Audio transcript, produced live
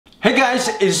Hey guys,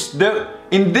 it's Duc.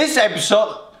 In this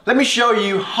episode, let me show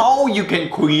you how you can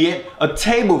create a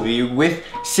table view with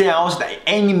cells that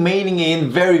animating in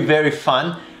very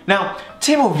fun. Now,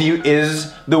 TableView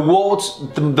is the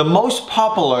world's the most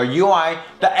popular UI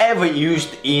that ever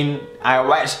used in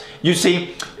iOS. You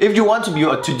see, if you want to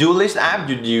build a to-do list app,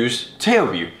 you'd use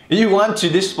TableView. If you want to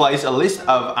display a list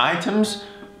of items,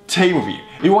 TableView.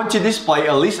 If you want to display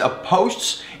a list of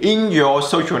posts in your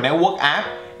social network app,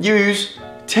 you use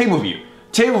TableView.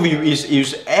 TableView is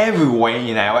used everywhere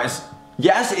in iOS.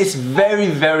 Yes, it's very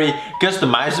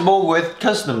customizable with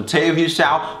custom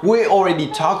TableViewCell. We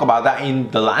already talked about that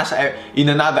in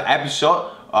another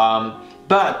episode.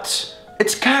 But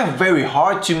it's kind of very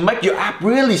hard to make your app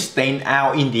really stand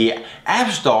out in the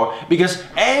App Store because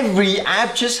every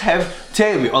app just have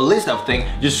TableView, a list of things.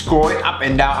 You scroll it up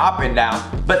and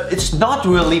down, but it's not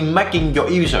really making your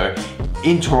user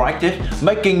interactive,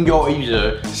 making your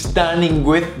user stunning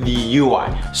with the UI.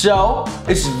 So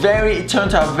it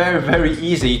turns out very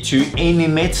easy to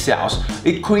animate cells.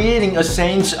 It's creating a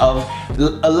sense of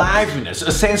aliveness,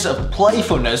 a sense of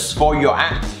playfulness for your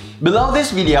app. Below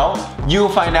this video, you'll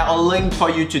find out a link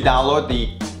for you to download the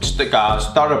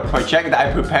starter project that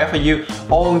I prepared for you.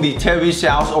 All the TableView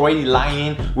cells already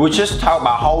lying in. We'll just talk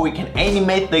about how we can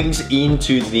animate things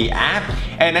into the app.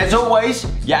 And as always,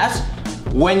 yes,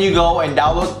 when you go and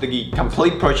download the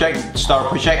complete project, starter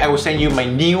project, I will send you my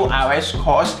new iOS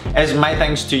course as my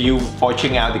thanks to you for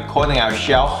checking out the Coding Out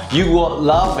Shell. You will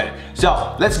love it.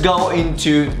 So let's go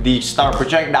into the starter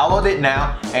project, download it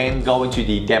now, and go into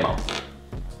the demo.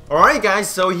 Alright guys,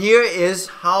 so here is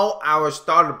how our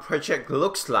starter project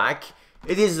looks like.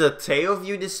 It is a tail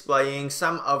view displaying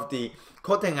some of the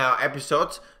Coding Out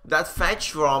episodes that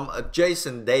fetch from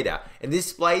JSON data and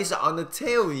displays on the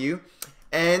tail view.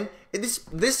 And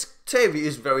this tail view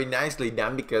is very nicely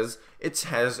done because it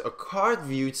has a card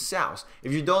view cells.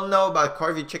 If you don't know about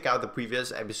card view, check out the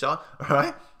previous episode.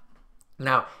 Alright,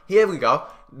 now here we go.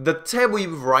 The table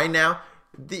view right now,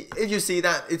 if you see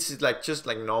that, it's like just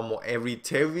like normal every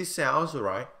table view cells,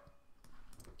 right?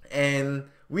 And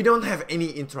we don't have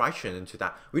any interaction into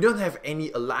that. We don't have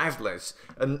any aliveness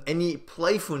and any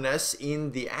playfulness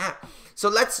in the app. So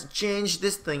let's change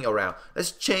this thing around.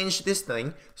 Let's change this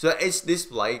thing so that it's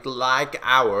displayed like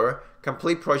our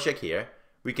complete project here.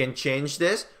 We can change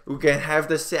this. We can have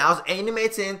the cells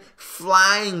animating,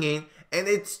 flying in, and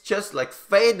it's just like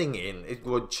fading in. It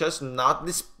will just not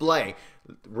display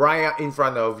right in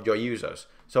front of your users.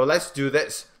 So let's do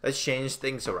this. Let's change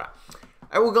things around.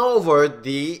 I will go over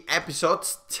the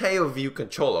episode's tail view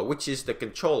controller, which is the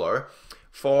controller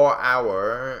for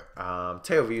our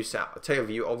tail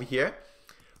view over here.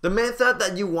 The method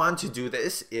that you want to do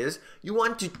this is you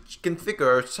want to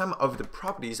configure some of the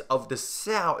properties of the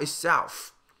cell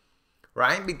itself,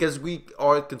 right? Because we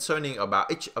are concerning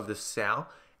about each of the cell,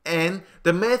 and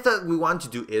the method we want to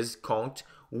do is called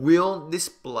will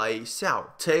display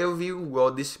cell. Tail view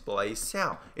will display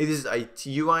cell. It is a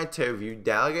UITableView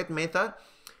delegate method.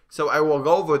 So I will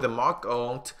go over the mark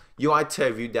on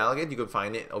UITableView delegate. You can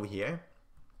find it over here.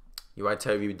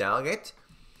 UITableView delegate.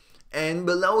 And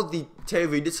below the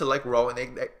TableView select row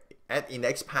and add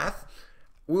index path,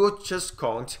 we will just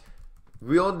count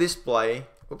will display,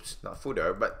 oops, not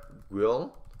footer, but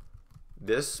will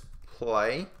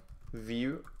display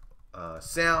view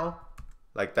cell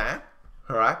like that.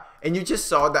 Alright, and you just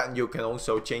saw that you can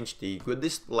also change the will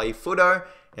display footer,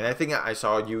 and I think I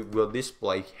saw you will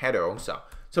display header also.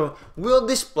 So will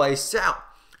display cell.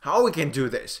 How we can do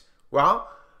this? Well,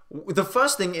 the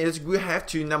first thing is we have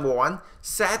to, number one,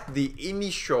 set the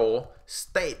initial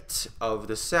state of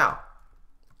the cell.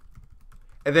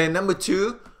 And then number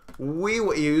two, we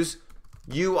will use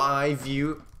UI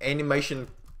view animation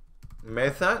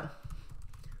method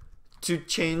to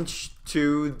change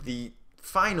to the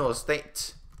final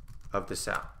state of the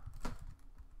cell.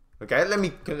 Okay, let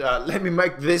me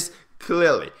make this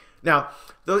clearly. Now,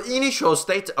 the initial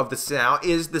state of the cell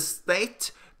is the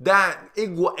state that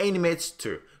it will animate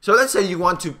to. So let's say you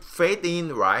want to fade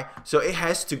in, right? So it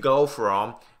has to go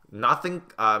from nothing,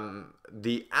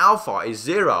 the alpha is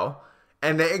 0,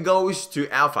 and then it goes to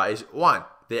alpha is 1.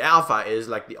 The alpha is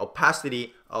like the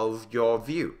opacity of your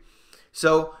view.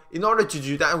 So in order to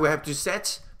do that, we have to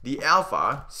set the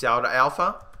alpha, cell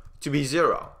alpha, to be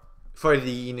 0 for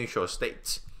the initial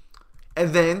state.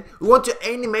 And then we want to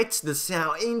animate the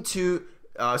cell into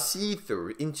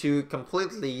see-through, into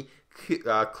completely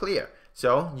clear.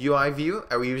 So UI view,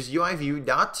 I will use UI view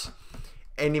dot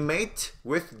animate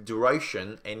with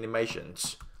duration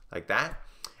animations like that.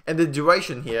 And the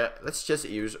duration here, let's just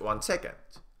use 1 second.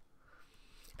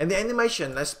 And the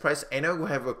animation, let's press enter, we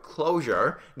have a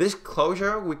closure. This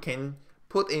closure we can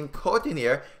put in code in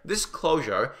here. This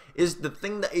closure is the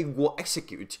thing that it will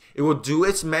execute. It will do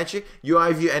its magic.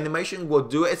 UI view animation will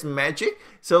do its magic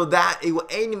so that it will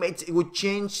animate, it will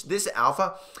change this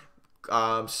alpha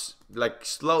like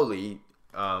slowly,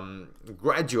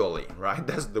 gradually, right?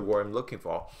 That's the word I'm looking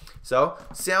for. So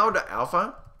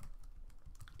cell.alpha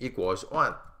equals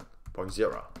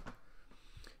 1.0.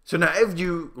 So now if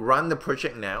you run the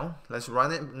project now, let's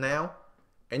run it now,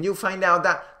 and you find out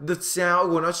that the cell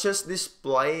will not just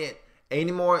display it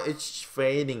anymore, it's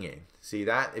fading in. See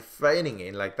that? It's fading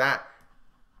in like that.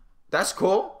 That's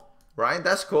cool, right?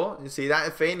 That's cool. You see that?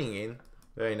 It's fading in.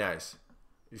 Very nice.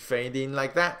 You fade in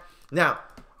like that. Now,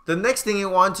 the next thing you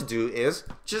want to do is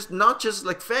not just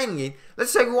like fading in.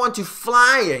 Let's say we want to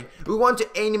fly in. We want to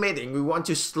animate in. We want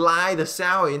to slide the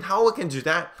cell in. How we can do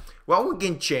that? Well, we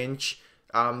can change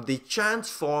the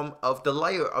transform of the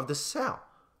layer of the cell.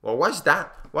 Well, what's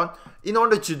that? Well, in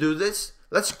order to do this,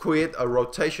 let's create a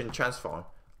rotation transform.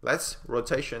 Let's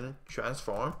rotation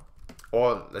transform,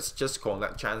 or let's just call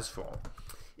that transform,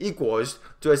 equals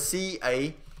to a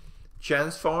CA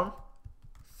transform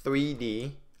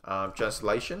 3D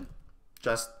translation,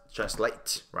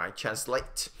 translate, right?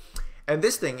 Translate. And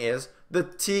this thing is the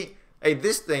it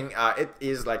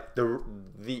is like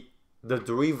the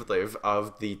derivative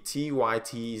of the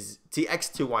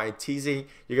TX2YTZ.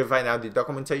 You can find out the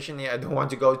documentation here. I don't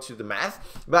want to go to the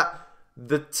math, but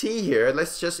the T here,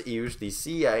 let's just use the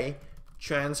CA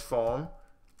transform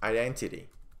identity,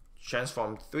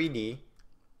 transform 3D.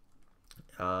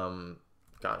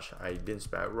 Gosh, I didn't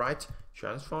spell it right.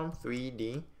 Transform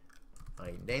 3D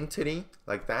identity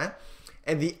like that.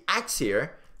 And the X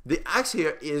here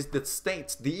is the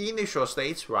states, the initial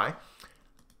states, right?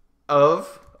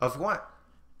 Of what?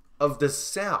 Of the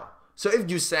cell. So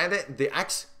if you set it, the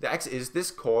X is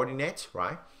this coordinate,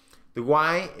 right? The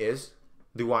Y is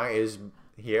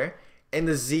here, and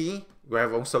the Z, we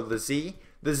have also the Z.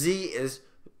 The Z is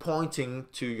pointing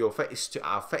to your face, to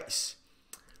our face.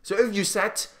 So if you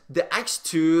set the X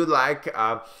to like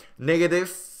negative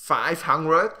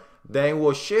 500, then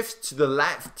we'll shift to the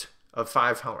left of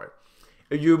 500.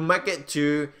 If you make it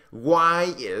to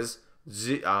Y is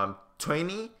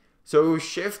 20, so we'll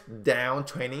shift down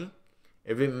 20.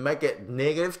 If we make it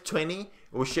negative 20,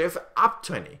 we'll shift up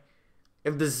 20.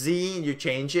 If the Z, you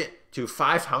change it to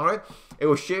 500, it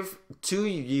will shift to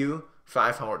you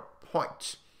 500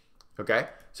 points. Okay,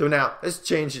 so now let's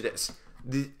change this.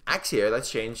 The X here,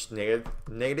 let's change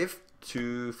negative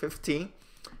to 15.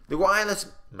 The Y, let's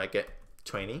make it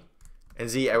 20. And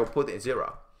Z, I will put it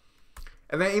 0.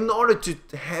 And then in order to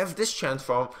have this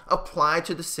transform apply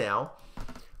to the cell,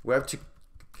 we have to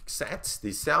set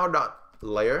the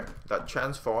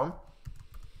cell.layer.transform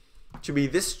to be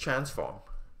this transform.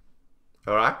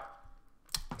 Alright?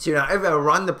 So now if I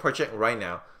run the project right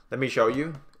now, let me show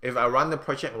you. If I run the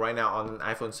project right now on an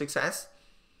iPhone 6s,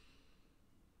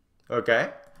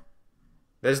 okay,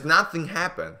 there's nothing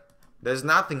happen. There's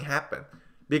nothing happen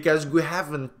because we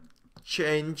haven't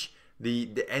changed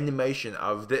the animation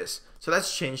of this. So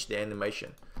let's change the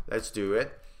animation. Let's do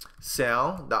it.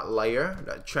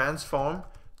 Cell.layer.transform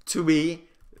to be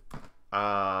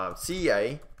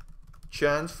CA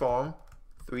transform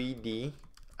 3D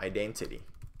identity.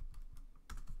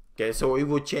 Okay, so it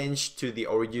will change to the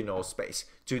original space,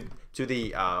 to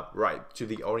the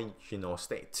original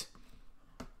state.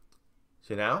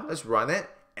 So now let's run it,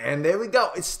 and there we go.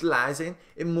 It slides in,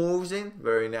 it moves in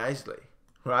very nicely,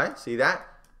 right? See that?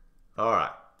 All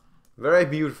right, very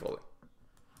beautifully.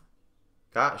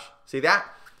 Gosh, see that?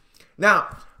 Now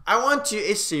I want to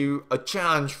issue a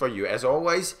challenge for you, as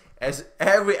always, as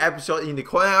every episode in the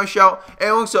Code Hangout show, and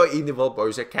also in the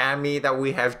Developers Academy, that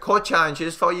we have code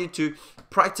challenges for you to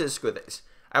practice with this.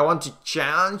 I want to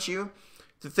challenge you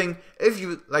to think, if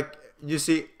you you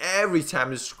see every time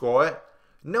you scroll it,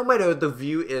 no matter the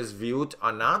view is viewed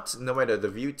or not, no matter the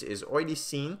view is already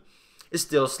seen, it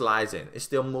still slides in, it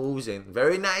still moves in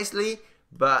very nicely,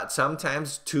 but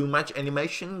sometimes too much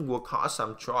animation will cause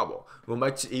some trouble, will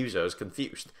make users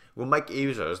confused, will make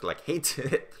users hate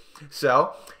it.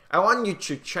 So I want you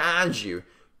to challenge you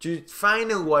to find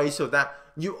a way so that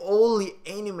you only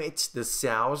animate the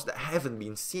cells that haven't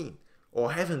been seen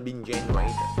or haven't been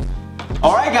generated.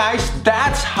 Alright guys,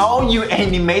 that's how you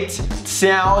animate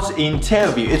cells in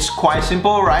TableView. It's quite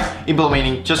simple, right?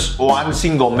 Implementing just one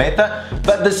single method.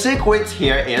 But the secret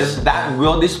here is that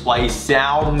we'll display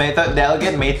cell method,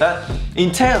 delegate method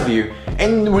in TableView.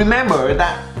 And remember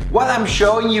that what I'm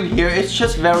showing you here is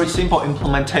just very simple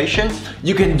implementation.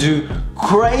 You can do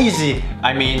crazy,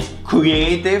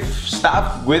 creative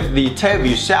stuff with the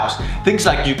TableView cells. Things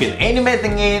like you can animate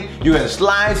things in, you can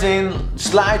slide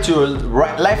to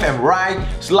right, left and right,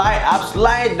 slide up,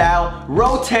 slide down,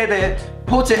 rotate it,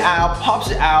 put it out, pops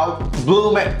it out,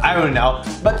 bloom it, I don't know.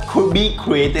 But could be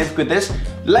creative with this.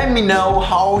 Let me know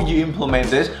how you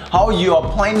implement this, how you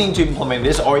are planning to implement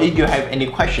this, or if you have any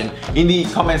question in the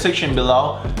comment section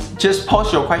below. Just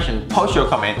post your question, post your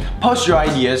comment, post your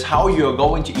ideas how you are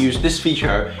going to use this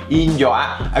feature in your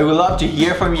app. I would love to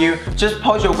hear from you. Just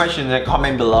post your questions and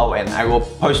comment below and I will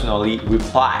personally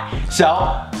reply.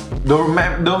 So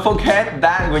don't forget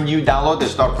that when you download the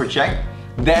stock project,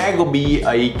 there will be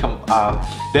I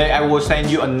will send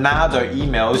you another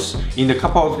emails in a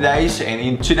couple of days, and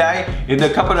in a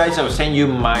couple of days I will send you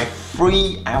my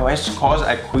free iOS course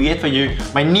I create for you,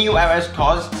 my new iOS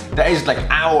course that is like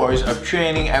hours of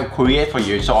training I create for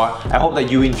you. So I hope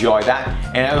that you enjoy that,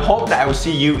 and I hope that I will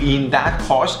see you in that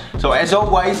course. So as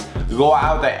always, go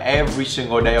out there every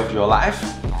single day of your life,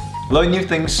 learn new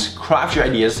things, craft your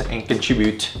ideas and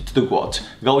contribute to the world.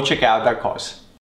 Go check out that course.